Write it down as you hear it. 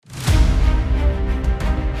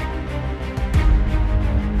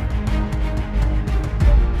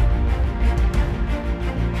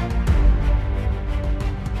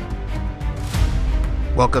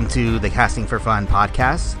Welcome to the Casting for Fun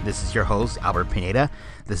podcast. This is your host, Albert Pineda.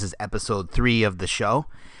 This is episode 3 of the show.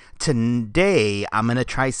 Today, I'm going to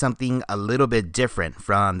try something a little bit different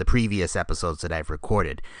from the previous episodes that I've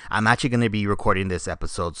recorded. I'm actually going to be recording this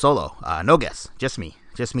episode solo. No guests, just me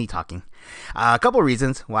talking. A couple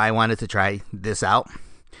reasons why I wanted to try this out.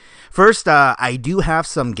 First, I do have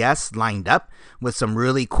some guests lined up with some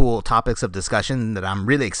really cool topics of discussion that I'm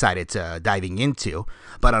really excited to diving into.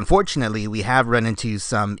 But unfortunately, we have run into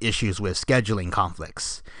some issues with scheduling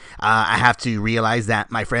conflicts. I have to realize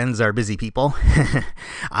that my friends are busy people.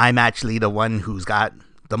 I'm actually the one who's got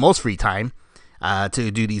the most free time to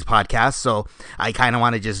do these podcasts. So I kind of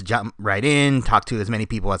want to just jump right in, talk to as many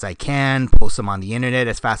people as I can, post them on the internet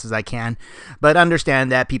as fast as I can, but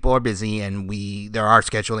understand that people are busy and there are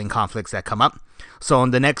scheduling conflicts that come up. So in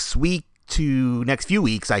the next few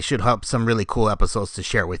weeks, I should have some really cool episodes to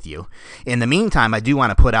share with you. In the meantime, I do want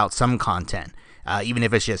to put out some content, even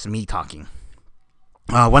if it's just me talking.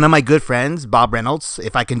 One of my good friends, Bob Reynolds,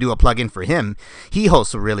 if I can do a plug-in for him, he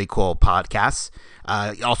hosts a really cool podcast.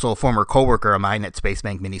 Also a former coworker of mine at Space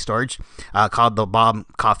Bank Mini Storage, called the Bob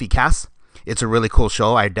Coffee Cast. It's a really cool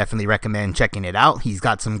show. I definitely recommend checking it out. He's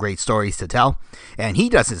got some great stories to tell, and he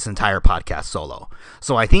does his entire podcast solo.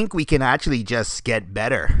 So I think we can actually just get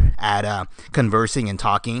better at conversing and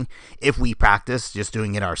talking if we practice just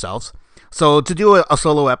doing it ourselves. So to do a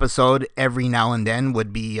solo episode every now and then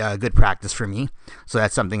would be a good practice for me. So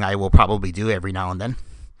that's something I will probably do every now and then.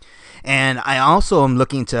 And I also am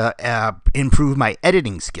looking to improve my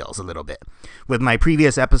editing skills a little bit. With my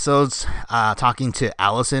previous episodes, talking to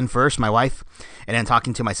Allison first, my wife, and then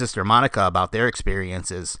talking to my sister Monica about their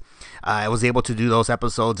experiences, I was able to do those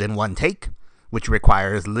episodes in one take, which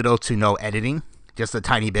requires little to no editing, just a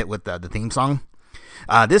tiny bit with the theme song.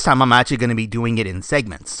 This time I'm actually going to be doing it in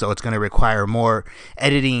segments, so it's going to require more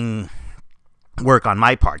editing work on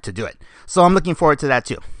my part to do it. So I'm looking forward to that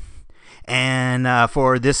too. And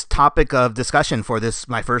for this topic of discussion for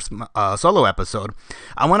my first solo episode,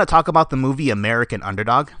 I want to talk about the movie American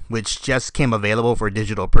Underdog, which just came available for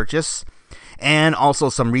digital purchase, and also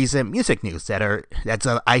some recent music news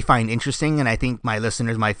I find interesting, and I think my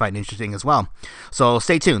listeners might find interesting as well. So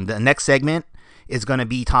stay tuned. The next segment is going to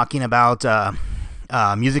be talking about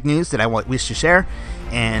music news that I wish to share,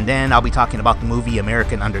 and then I'll be talking about the movie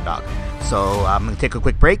American Underdog. So I'm going to take a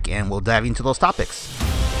quick break, and we'll dive into those topics.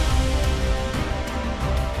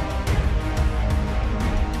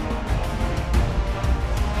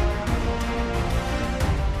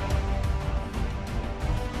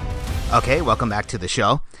 Okay, welcome back to the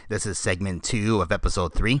show. This is segment 2 of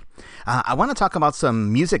episode 3. I want to talk about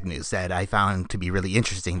some music news that I found to be really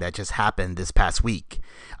interesting that just happened this past week.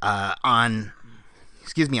 On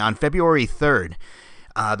February 3rd,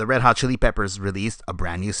 the Red Hot Chili Peppers released a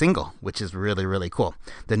brand new single, which is really, really cool.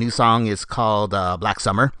 The new song is called Black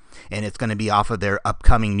Summer, and it's going to be off of their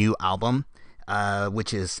upcoming new album,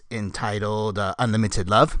 which is entitled Unlimited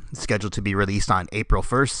Love, scheduled to be released on April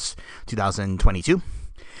 1st, 2022.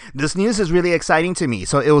 This news is really exciting to me.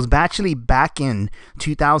 So it was actually back in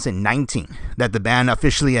 2019 that the band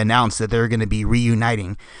officially announced that they're going to be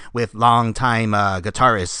reuniting with longtime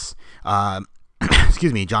guitarist, John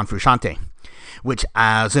Frusciante, which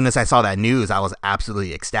as soon as I saw that news, I was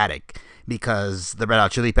absolutely ecstatic because the Red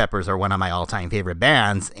Hot Chili Peppers are one of my all-time favorite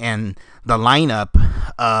bands, and the lineup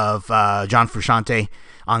of John Frusciante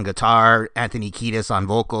on guitar, Anthony Kiedis on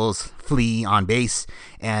vocals, Flea on bass,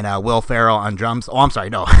 and Will Ferrell on drums.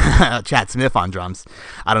 Chad Smith on drums.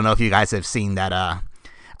 I don't know if you guys have seen that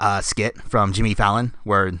skit from Jimmy Fallon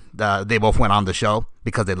where they both went on the show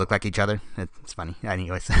because they look like each other. It's funny.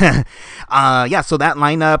 Anyways. So that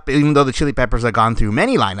lineup, even though the Chili Peppers have gone through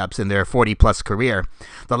many lineups in their 40-plus career,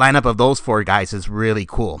 the lineup of those 4 guys is really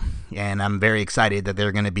cool. And I'm very excited that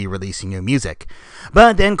they're going to be releasing new music.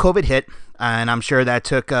 But then COVID hit, and I'm sure that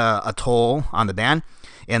took a toll on the band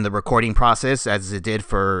and the recording process, as it did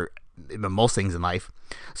for most things in life.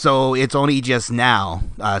 So it's only just now,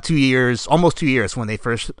 almost 2 years, when they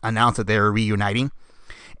first announced that they were reuniting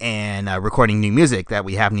and recording new music, that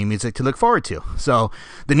we have new music to look forward to. So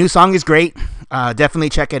the new song is great. Definitely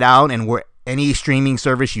check it out, and any streaming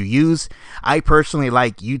service you use. I personally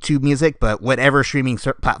like YouTube Music, but whatever streaming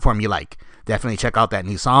platform you like, definitely check out that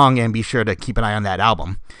new song, and be sure to keep an eye on that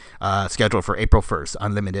album, scheduled for April 1st,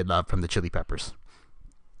 Unlimited Love from the Chili Peppers.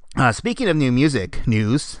 Speaking of new music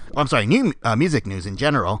news in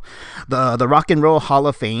general, the Rock and Roll Hall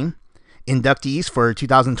of Fame inductees for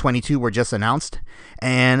 2022 were just announced.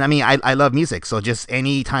 And I mean, I love music, so just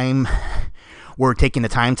any time we're taking the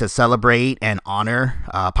time to celebrate and honor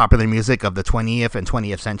popular music of the 20th and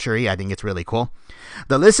 20th century. I think it's really cool.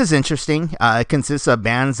 The list is interesting. It consists of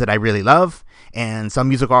bands that I really love and some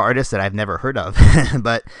musical artists that I've never heard of,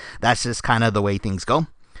 but that's just kind of the way things go.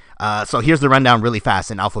 So here's the rundown really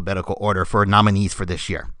fast in alphabetical order for nominees for this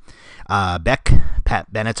year. Beck,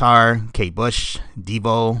 Pat Benatar, Kate Bush,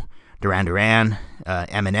 Devo, Duran Duran,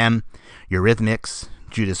 Eminem, Eurythmics,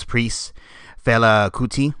 Judas Priest, Fela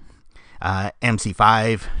Kuti,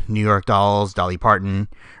 MC5, New York Dolls, Dolly Parton,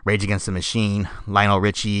 Rage Against the Machine, Lionel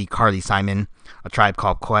Richie, Carly Simon, A Tribe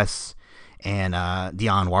Called Quest, and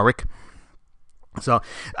Dionne Warwick. So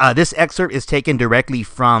this excerpt is taken directly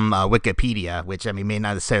from Wikipedia, which may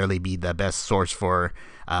not necessarily be the best source for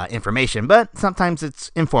information, but sometimes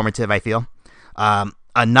it's informative, I feel.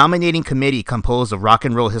 A nominating committee composed of rock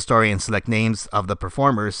and roll historians select names of the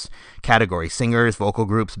performers category, singers, vocal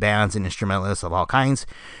groups, bands, and instrumentalists of all kinds,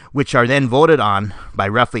 which are then voted on by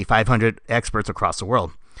roughly 500 experts across the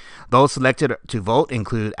world. Those selected to vote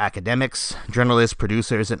include academics, journalists,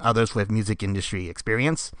 producers, and others with music industry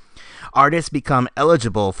experience. Artists become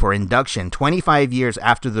eligible for induction 25 years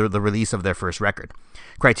after the release of their first record.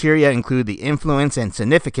 Criteria include the influence and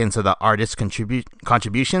significance of the artist's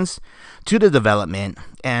contributions to the development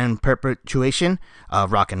and perpetuation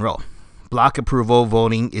of rock and roll. Block approval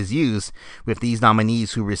voting is used, with these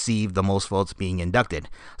nominees who receive the most votes being inducted,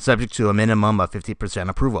 subject to a minimum of 50%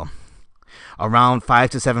 approval. Around 5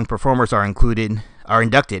 to 7 performers are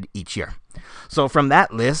inducted each year. So from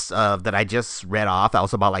that list that I just read off, that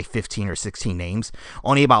was about like 15 or 16 names.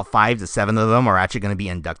 Only about 5 to 7 of them are actually going to be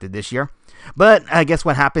inducted this year. But I guess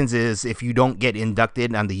what happens is if you don't get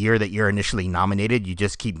inducted on the year that you're initially nominated, you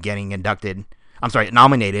just keep getting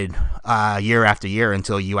nominated year after year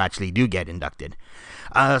until you actually do get inducted.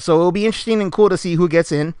 So it'll be interesting and cool to see who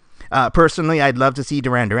gets in. Personally, I'd love to see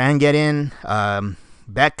Duran Duran get in.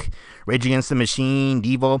 Beck, Rage Against the Machine,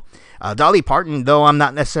 Devo. Dolly Parton, though I'm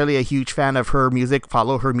not necessarily a huge fan of her music,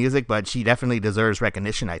 follow her music, but she definitely deserves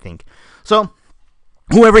recognition, I think. So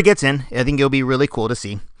whoever gets in, I think it'll be really cool to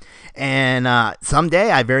see. And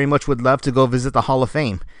someday I very much would love to go visit the Hall of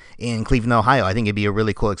Fame in Cleveland, Ohio. I think it'd be a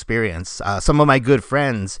really cool experience. Some of my good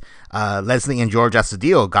friends, Leslie and George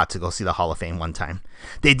Astudillo, got to go see the Hall of Fame one time.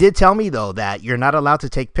 They did tell me, though, that you're not allowed to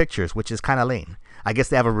take pictures, which is kind of lame. I guess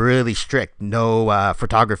they have a really strict no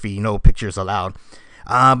photography, no pictures allowed.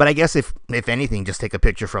 But I guess if anything, just take a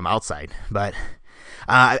picture from outside. But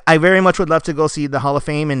I very much would love to go see the Hall of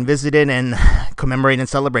Fame and visit it and commemorate and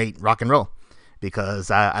celebrate rock and roll,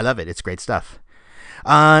 because I love it. It's great stuff.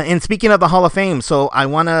 And speaking of the Hall of Fame, so I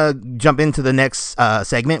want to jump into the next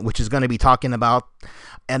segment, which is going to be talking about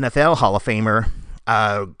NFL Hall of Famer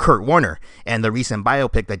Kurt Warner and the recent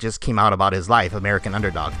biopic that just came out about his life, American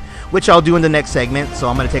Underdog, which I'll do in the next segment. So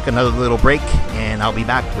I'm going to take another little break, and I'll be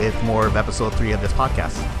back with more of episode 3 of this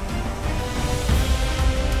podcast.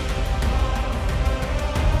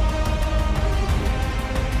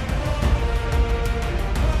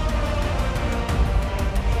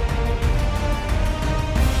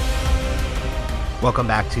 Welcome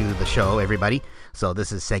back to the show, everybody. So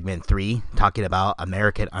this is segment 3, talking about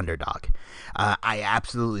American Underdog. I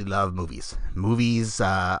absolutely love movies. Movies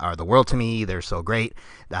are the world to me. They're so great.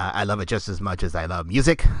 I love it just as much as I love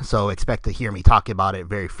music. So expect to hear me talk about it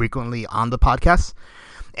very frequently on the podcast.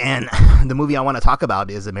 And the movie I want to talk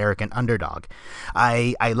about is American Underdog.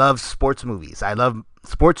 I love sports movies. I love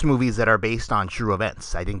sports movies that are based on true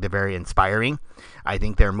events. I think they're very inspiring. I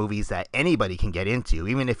think they're movies that anybody can get into,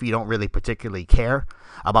 even if you don't really particularly care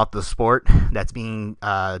about the sport that's being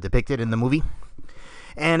depicted in the movie.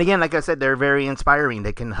 And again, like I said, they're very inspiring.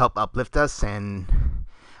 They can help uplift us and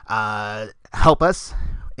help us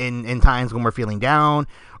in times when we're feeling down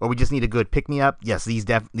or we just need a good pick-me-up. Yes,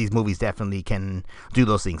 these movies definitely can do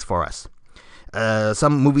those things for us.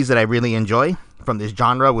 Some movies that I really enjoy from this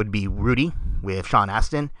genre would be Rudy with Sean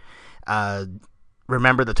Astin,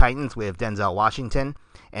 Remember the Titans with Denzel Washington,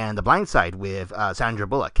 and The Blind Side with Sandra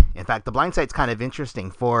Bullock. In fact, The Blind Side's kind of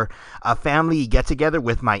interesting. For a family get-together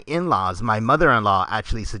with my in-laws, my mother-in-law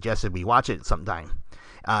actually suggested we watch it sometime.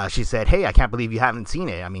 She said, hey, I can't believe you haven't seen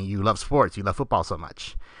it. I mean, you love sports. You love football so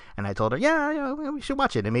much. And I told her, yeah, we should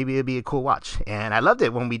watch it, and maybe it'd be a cool watch. And I loved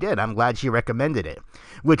it when we did. I'm glad she recommended it,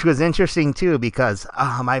 which was interesting, too, because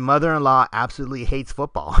my mother-in-law absolutely hates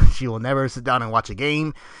football. She will never sit down and watch a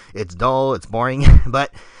game. It's dull. It's boring.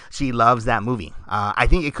 But she loves that movie. I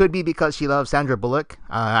think it could be because she loves Sandra Bullock.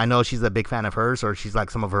 I know she's a big fan of hers, or she's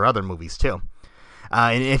like some of her other movies, too.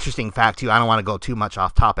 An interesting fact, too, I don't want to go too much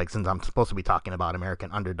off topic since I'm supposed to be talking about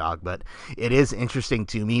American Underdog, but it is interesting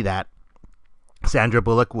to me that Sandra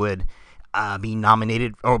Bullock would be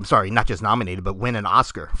nominated, or I'm sorry, not just nominated, but win an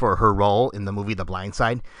Oscar for her role in the movie The Blind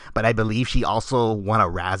Side. But I believe she also won a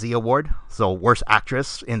Razzie Award, so Worst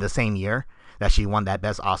Actress, in the same year that she won that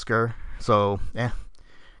Best Oscar. So,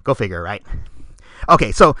 go figure, right?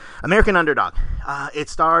 Okay, so American Underdog. It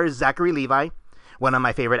stars Zachary Levi, one of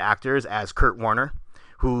my favorite actors, as Kurt Warner,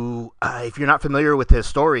 who, if you're not familiar with his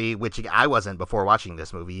story, which I wasn't before watching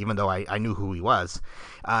this movie, even though I knew who he was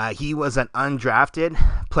an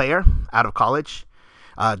undrafted player out of college,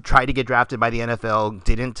 tried to get drafted by the NFL,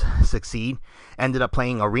 didn't succeed, ended up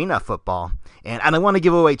playing arena football. And I don't want to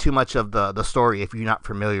give away too much of the story if you're not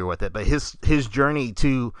familiar with it, but his journey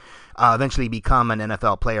to eventually become an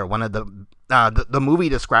NFL player, one of the movie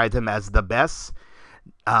described him as the best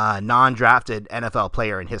non-drafted NFL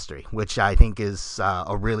player in history, which I think is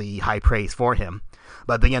a really high praise for him.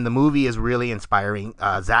 But again, the movie is really inspiring.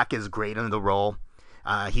 Zach is great in the role.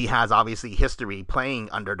 He has obviously history playing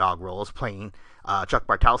underdog roles, playing Chuck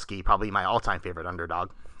Bartowski, probably my all-time favorite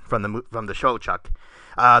underdog from the show Chuck.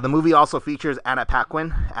 The movie also features Anna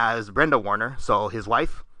Paquin as Brenda Warner, so his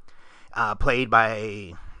wife, played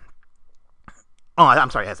by... Oh, I'm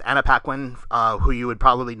sorry, as Anna Paquin, who you would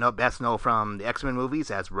probably best know from the X-Men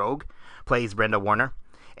movies as Rogue, plays Brenda Warner.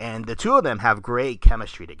 And the two of them have great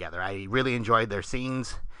chemistry together. I really enjoyed their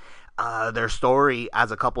scenes. Their story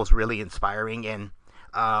as a couple is really inspiring. And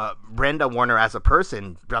Brenda Warner as a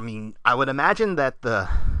person, I mean, I would imagine that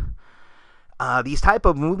these type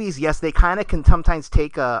of movies, yes, they kind of can sometimes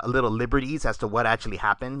take a little liberties as to what actually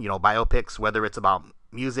happened. You know, biopics, whether it's about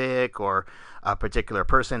music or a particular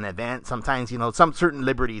person, event, sometimes, some certain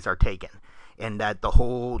liberties are taken, and that the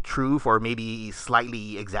whole truth or maybe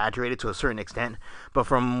slightly exaggerated to a certain extent. But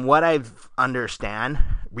from what I've understand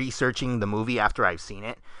researching the movie after I've seen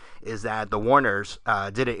it, is that the Warners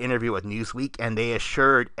did an interview with Newsweek, and they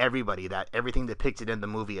assured everybody that everything depicted in the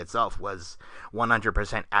movie itself was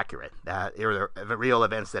 100% accurate, that they were the real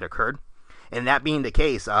events that occurred. And that being the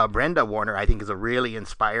case, Brenda Warner, I think, is a really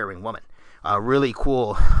inspiring woman. Really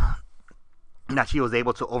cool that she was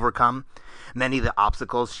able to overcome many of the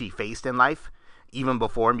obstacles she faced in life, even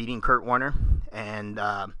before meeting Kurt Warner. And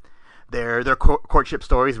their courtship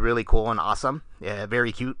story is really cool and awesome. Yeah,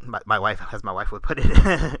 very cute. My wife, as my wife would put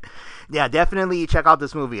it. Yeah, definitely check out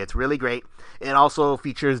this movie. It's really great. It also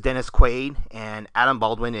features Dennis Quaid and Adam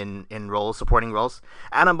Baldwin in roles, supporting roles.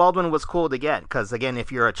 Adam Baldwin was cool to get because, again,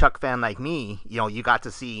 if you're a Chuck fan like me, you got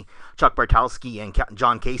to see Chuck Bartowski and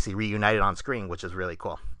John Casey reunited on screen, which is really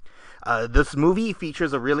cool. This movie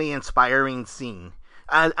features a really inspiring scene,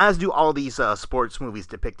 as do all these sports movies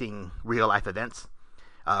depicting real-life events.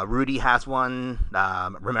 Rudy has one.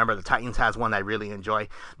 Remember the Titans has one I really enjoy.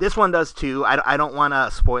 This one does too. I don't want to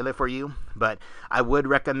spoil it for you, but I would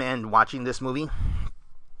recommend watching this movie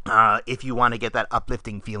if you want to get that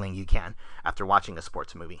uplifting feeling you can after watching a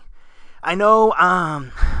sports movie. I know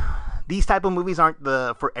these type of movies aren't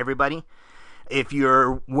for everybody. If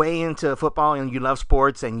you're way into football and you love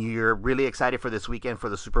sports and you're really excited for this weekend for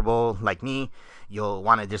the Super Bowl like me, you'll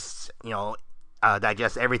want to just,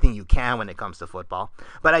 digest everything you can when it comes to football.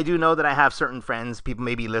 But I do know that I have certain friends, people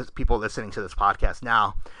listening to this podcast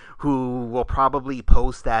now, who will probably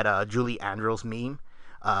post that Julie Andrews meme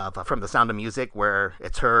from The Sound of Music, where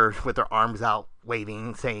it's her with her arms out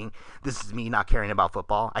waving, saying, "This is me not caring about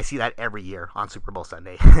football." I see that every year on Super Bowl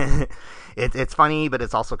Sunday. It's funny, but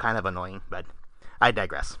it's also kind of annoying, but I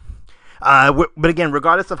digress. But again,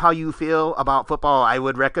 regardless of how you feel about football, I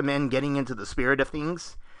would recommend getting into the spirit of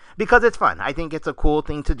things, because it's fun. I think it's a cool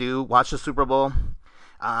thing to do. Watch the Super Bowl,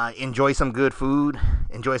 enjoy some good food,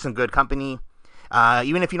 enjoy some good company.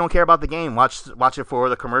 Even if you don't care about the game, watch it for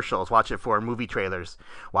the commercials, watch it for movie trailers,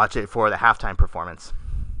 watch it for the halftime performance.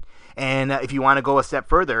 And if you want to go a step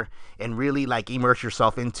further and really immerse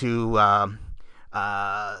yourself into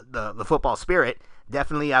the football spirit,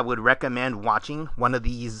 definitely I would recommend watching one of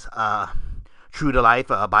these true to life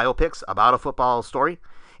biopics about a football story.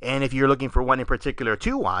 And if you're looking for one in particular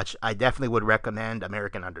to watch, I definitely would recommend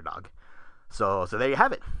American Underdog. So there you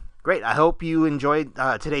have it. Great. I hope you enjoyed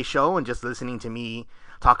today's show and just listening to me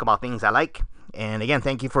talk about things I like. And again,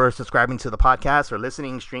 thank you for subscribing to the podcast or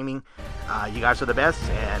listening, streaming. You guys are the best,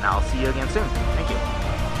 and I'll see you again soon. Thank you.